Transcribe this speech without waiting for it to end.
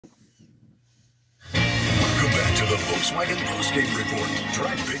Welcome back to the Volkswagen Postgame Report.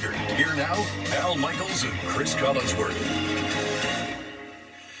 Drive bigger. Here now, Al Michaels and Chris Collinsworth.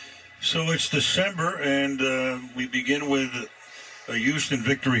 So it's December, and we begin with a Houston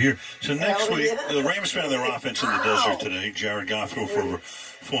victory here. So next week, the Rams found their offense in the desert today. Jared Goff for over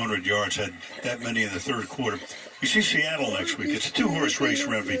 400 yards, had that many in the third quarter. You see Seattle next week. It's a two-horse race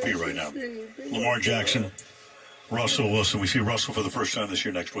for MVP right now. Lamar Jackson, Russell Wilson. We see Russell for the first time this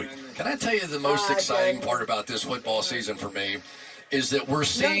year next week. Can I tell you the most exciting part about this football season for me is that we're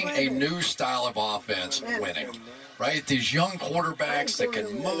seeing a new style of offense winning, right? These young quarterbacks that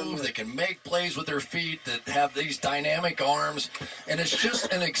can move, that can make plays with their feet, that have these dynamic arms, and it's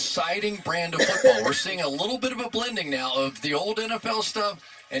just an exciting brand of football. We're seeing a little bit of a blending now of the old NFL stuff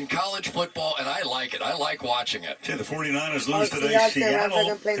and college football, and I like it. I like watching it. See, the 49ers lose today.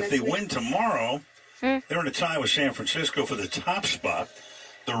 Seattle, if they win tomorrow, they're in a tie with San Francisco for the top spot.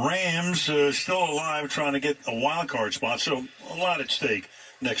 The Rams still alive, trying to get a wild card spot. So a lot at stake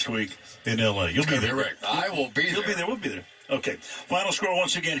next week in L.A. You'll be there. Rick. I will be there. You'll be there. We'll be there. Okay. Final score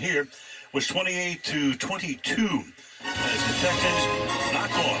once again here was 28-22 as the Texans knock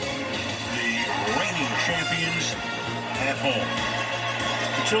off the reigning champions at home.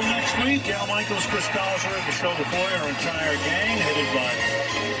 Until next week, Al Michaels, Chris Collinsworth, Michelle DeFoy, our entire gang, headed by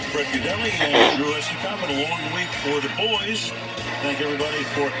Fred Gudelli and Drew Essenkamp. A long week for the boys. Thank everybody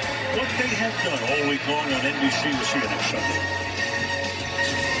for what they have done all week long on NBC. We'll see you next Sunday.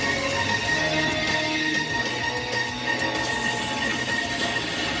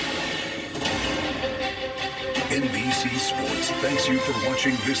 NBC Sports thanks you for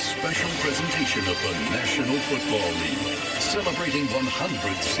watching this special presentation of the National Football League, celebrating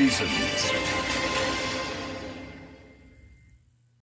 100 seasons.